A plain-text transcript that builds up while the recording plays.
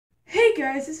Hey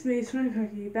guys, it's me, Swim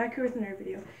Cookie, back here with another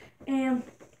video. And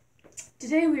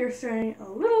today we are starting a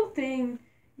little thing,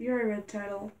 you already read the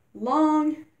title,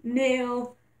 Long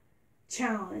Nail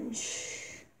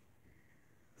Challenge.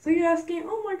 So you're asking,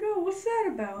 oh my god, what's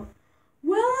that about?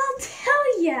 Well, I'll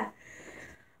tell ya!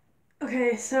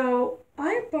 Okay, so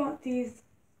I bought these,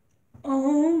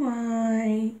 oh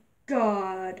my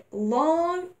god,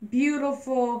 long,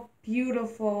 beautiful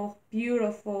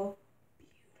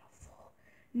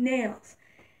nails.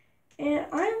 And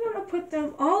I'm going to put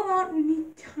them all out in my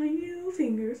tiny little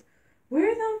fingers,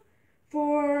 wear them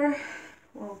for,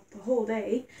 well, the whole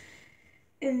day,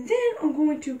 and then I'm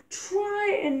going to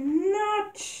try and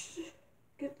not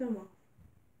get them off.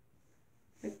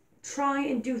 Like, try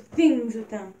and do things with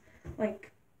them,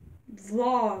 like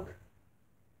vlog,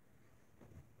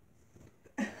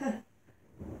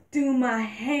 do my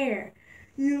hair,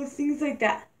 things like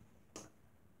that.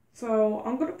 So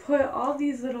I'm going to put all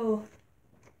these little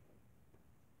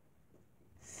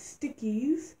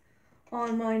stickies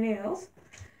on my nails.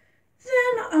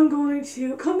 Then I'm going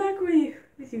to come back with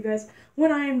you guys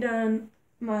when I am done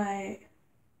my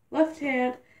left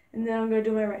hand, and then I'm going to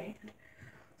do my right hand.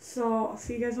 So I'll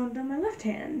see you guys when I'm done my left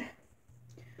hand.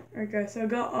 Alright guys, so I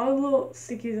got all the little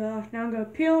stickies off. Now I'm going to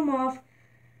peel them off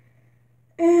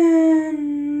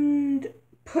and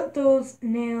put those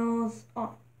nails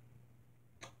on.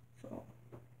 So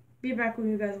be back with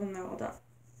you guys when they're all done.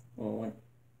 Well, when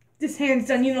this hand's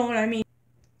done, you know what I mean.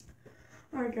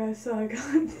 Alright guys, so I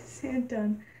got this hand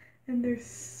done, and they're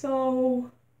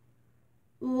so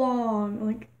long,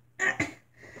 like, I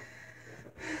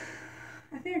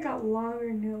think I got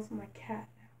longer nails than my cat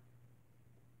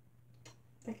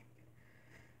now. Okay.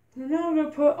 So now I'm going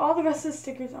to put all the rest of the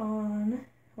stickers on,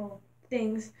 well,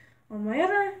 things, on my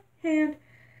other hand,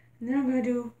 and then I'm going to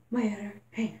do my other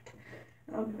hand.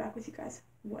 And I'll be back with you guys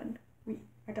when we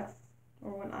are done,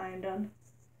 or when I am done.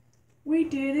 We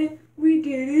did it, we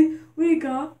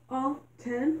got all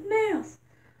 10 nails.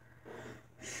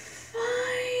 Finally!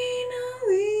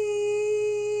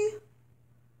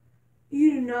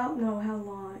 You do not know how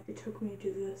long it took me to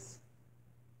do this.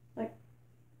 Like,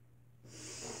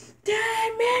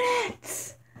 10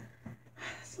 minutes!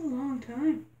 That's a long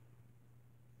time.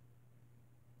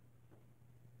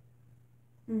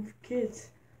 And for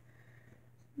kids.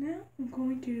 Now I'm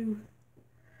going to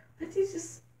let these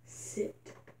just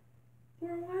sit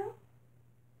for a while.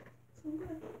 So I'm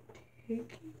gonna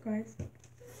take you guys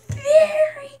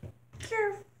very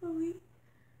carefully,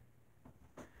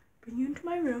 bring you into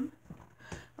my room.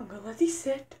 I'm gonna let these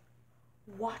sit,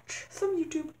 watch some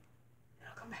YouTube, and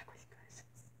I'll come back with you guys.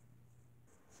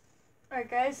 Alright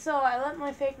guys, so I let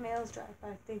my fake nails dry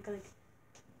for I think like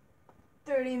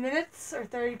 30 minutes or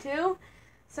 32.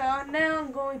 So now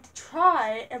I'm going to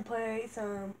try and play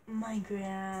some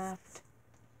Minecraft.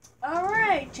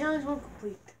 Alright, challenge 1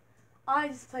 complete. I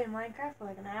just played Minecraft for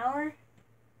like an hour,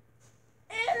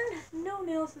 and no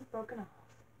nails is broken off.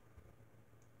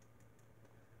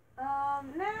 Now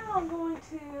I'm going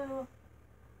to,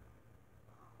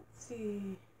 let's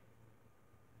see.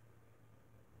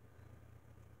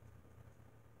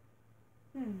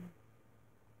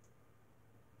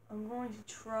 I'm going to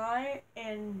try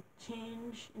and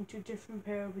change into a different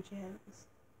pair of pajamas.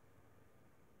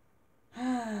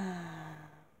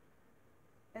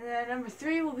 And then number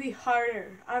 3 will be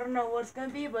harder. I don't know what it's going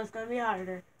to be, but it's going to be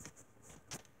harder.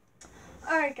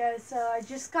 Alright guys, so I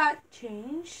just got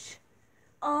changed.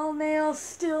 All nails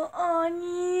still on,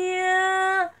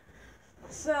 yeah!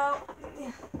 So,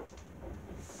 yeah.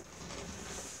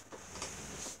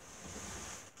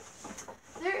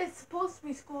 There is supposed to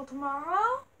be school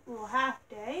tomorrow. Well, half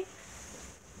day.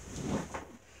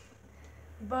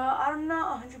 But I'm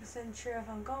not 100% sure if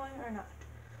I'm going or not.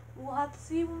 We'll have to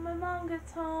see when my mom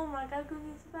gets home. I gotta go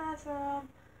use the bathroom.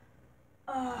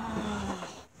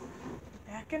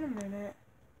 Back in a minute.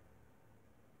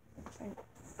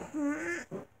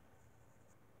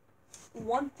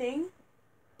 One thing,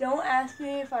 don't ask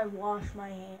me if I wash my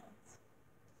hands.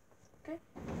 Okay?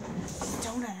 Just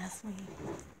don't ask me.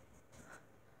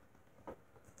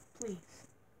 Please.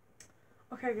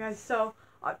 Okay guys, so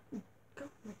go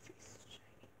my face is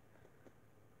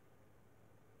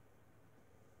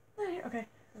shiny. Okay,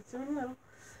 let's zoom in a little.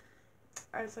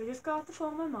 Alright, so I just got off the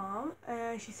phone with my mom,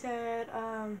 and she said,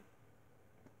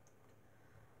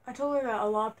 I told her that a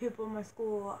lot of people in my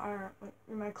school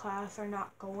in my class are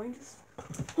not going to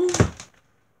school.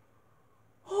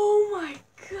 Oh my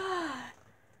god!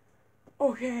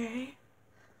 Okay.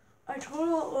 I told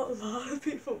her a lot of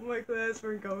people in my class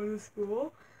were going to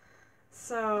school.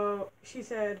 So she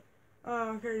said,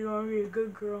 oh, okay, you want to be a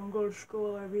good girl and go to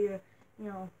school, or be a,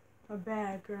 a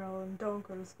bad girl and don't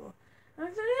go to school. And I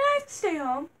said, I'd stay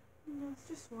home. It's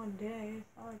just one day.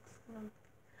 It's not like it's gonna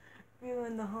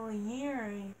ruin the whole year or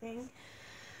anything.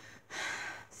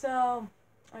 So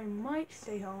I might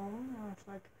stay home. It's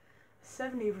like a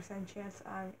 70% chance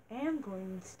I am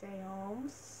going to stay home.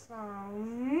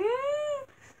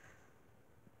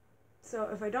 So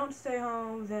if I don't stay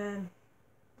home, then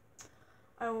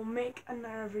I will make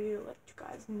another video to let you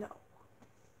guys know.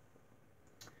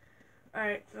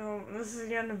 Alright, so this is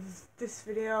the end of this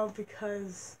video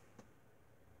because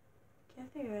I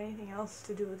can't think of anything else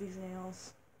to do with these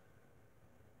nails.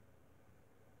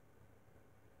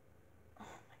 Oh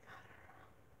my god.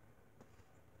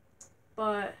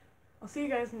 But I'll see you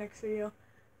guys in the next video.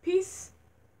 Peace.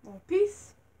 Well,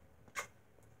 peace.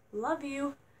 Love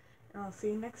you. And I'll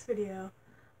see you next video.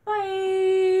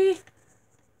 Bye.